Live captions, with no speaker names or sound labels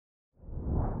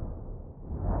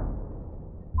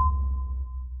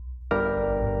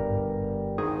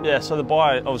Yeah, so the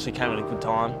bye obviously came at a good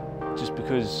time, just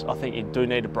because I think you do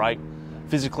need a break,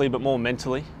 physically but more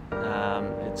mentally.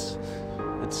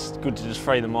 It's good to just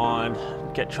free the mind,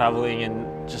 get travelling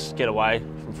and just get away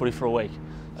from footy for a week.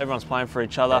 Everyone's playing for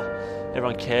each other,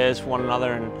 everyone cares for one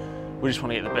another, and we just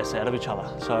want to get the best out of each other.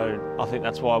 So I think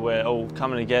that's why we're all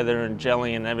coming together and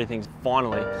gelling, and everything's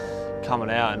finally coming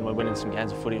out, and we're winning some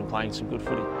games of footy and playing some good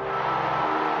footy.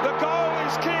 The goal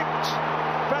is kicked,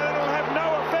 but it'll have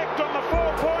no effect on the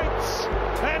 4 points,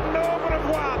 and Norman have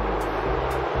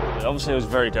won. Obviously it was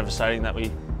very devastating that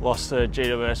we lost the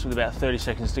GWS with about 30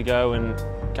 seconds to go and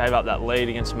gave up that lead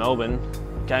against Melbourne.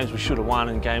 Games we should have won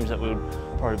and games that we would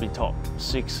probably be top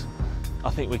 6.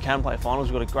 I think we can play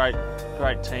finals. We've got a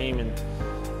great team and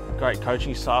great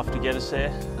coaching staff to get us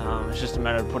there. It's just a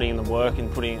matter of putting in the work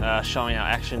and showing our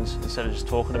actions instead of just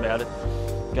talking about it.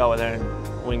 Go out there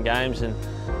and win games, and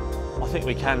I think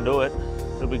we can do it.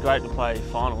 It'll be great to play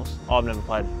finals. I've never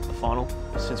played a final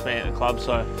since being at the club,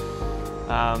 so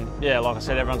yeah, like I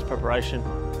said, everyone's preparation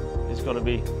has got to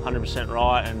be 100%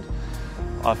 right, and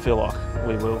I feel like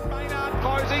we will. Maynard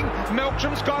closing,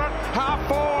 Melksham's got it, half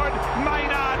forward,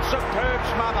 Maynard, superb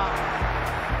smother.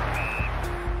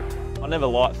 I never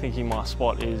like thinking my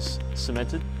spot is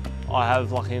cemented. I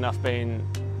have, lucky enough, been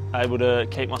able to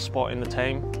keep my spot in the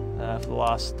team for the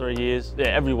last 3 years. Yeah,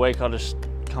 every week I just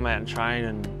come out and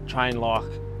train like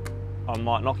I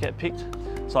might not get picked.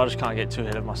 So I just can't get too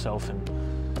ahead of myself and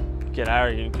get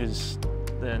arrogant, because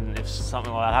then if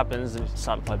something like that happens, then you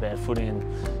start to play bad footy and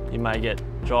you may get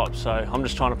dropped. So I'm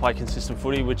just trying to play consistent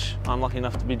footy, which I'm lucky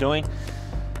enough to be doing.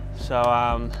 So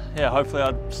yeah, hopefully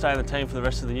I'd stay in the team for the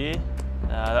rest of the year.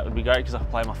 That would be great, because I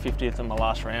play my 50th in my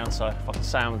last round, so if I can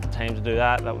stay on with the team to do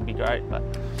that, that would be great. But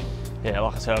yeah,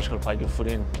 like I said, I just got to play good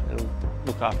footy and it'll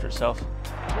look after itself.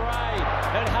 Bray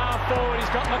at half forward, he's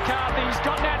got McCarthy, he's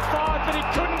got Nat 5, but he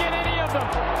couldn't get any of them.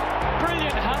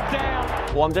 Brilliant hunt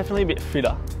down. Well, I'm definitely a bit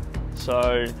fitter.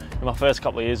 So in my first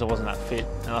couple of years I wasn't that fit,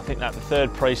 and I think that the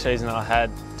third pre-season that I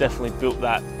had definitely built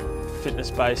that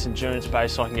fitness base, endurance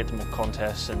base, so I can get to more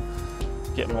contests and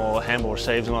get more handball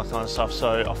receives and all that kind of stuff.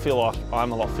 So I feel like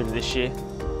I'm a lot fitter this year,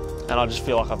 and I just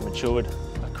feel like I've matured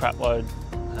a crap load.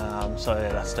 So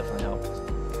yeah, that's definitely helped.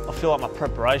 I feel like my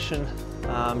preparation,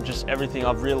 just everything,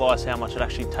 I've realised how much it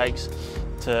actually takes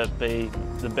to be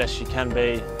the best you can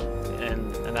be in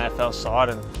an AFL side,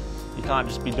 and you can't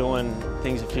just be doing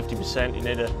things at 50%, you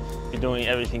need to be doing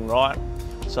everything right.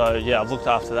 So yeah, I've looked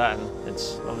after that, and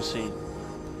it's obviously,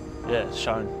 yeah,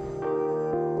 shown.